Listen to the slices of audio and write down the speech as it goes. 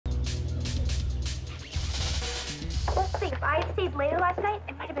I'd stayed later last night,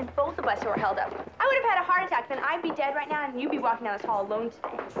 it might have been both of us who were held up. I would have had a heart attack, then I'd be dead right now, and you'd be walking down this hall alone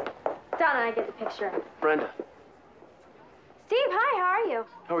today. Donna, I get the picture. Brenda. Steve, hi, how are you?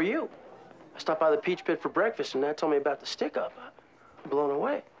 How are you? I stopped by the Peach Pit for breakfast, and Dad told me about the stick-up. I'm blown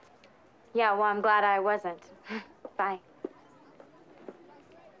away. Yeah, well, I'm glad I wasn't. Bye.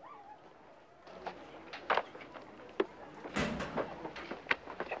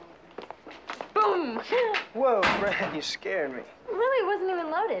 Boom! Whoa, Brenda, you scared me. Really, it wasn't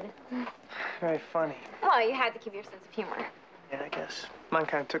even loaded. Very funny. Well, you had to keep your sense of humor. Yeah, I guess. Mine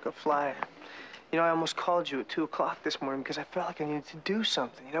kind of took a flyer. You know, I almost called you at 2 o'clock this morning because I felt like I needed to do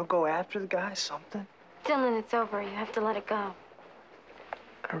something. You know, go after the guy, something. Dylan, it's over. You have to let it go.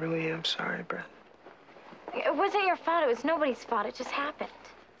 I really am sorry, Brenda. It wasn't your fault. It was nobody's fault. It just happened.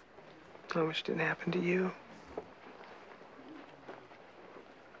 I wish it didn't happen to you.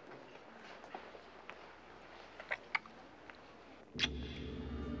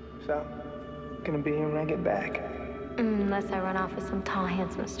 So, gonna be here when I get back? Unless I run off with some tall,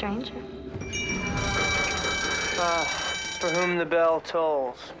 handsome stranger. For whom the bell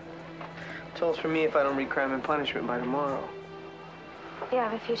tolls. Tolls for me if I don't read Crime and Punishment by tomorrow. Yeah, I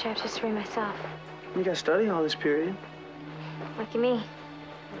have a few chapters to read myself. You gotta study all this period. Lucky me.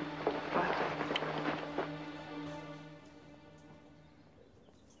 What?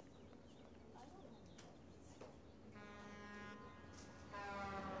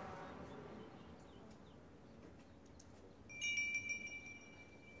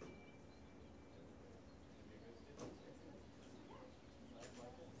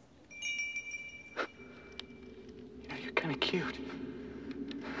 Kind of cute.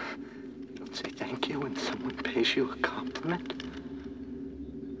 Don't say thank you when someone pays you a compliment.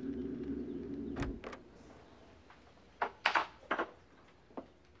 I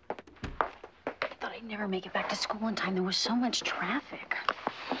thought I'd never make it back to school in time. There was so much traffic.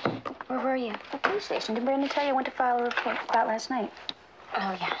 Where were you? The police station. Did Brenda tell you I went to file a report about last night?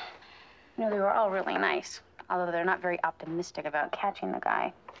 Oh, yeah. You know, they were all really nice, although they're not very optimistic about catching the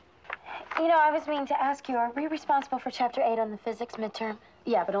guy. You know, I was meaning to ask you, are we responsible for Chapter 8 on the physics midterm?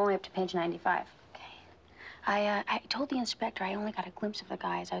 Yeah, but only up to page 95. Okay. I told the inspector I only got a glimpse of the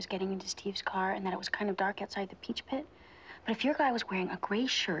guy as I was getting into Steve's car and that it was kind of dark outside the Peach Pit. But if your guy was wearing a gray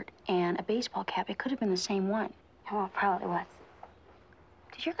shirt and a baseball cap, it could have been the same one. Well, it probably was.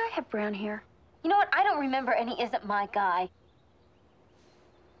 Did your guy have brown hair? You know what? I don't remember, and he isn't my guy.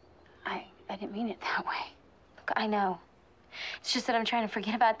 I didn't mean it that way. Look, I know. It's just that I'm trying to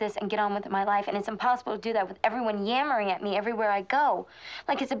forget about this and get on with my life, and it's impossible to do that with everyone yammering at me everywhere I go.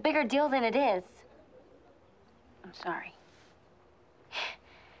 Like it's a bigger deal than it is. I'm sorry.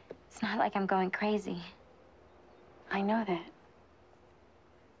 It's not like I'm going crazy. I know that.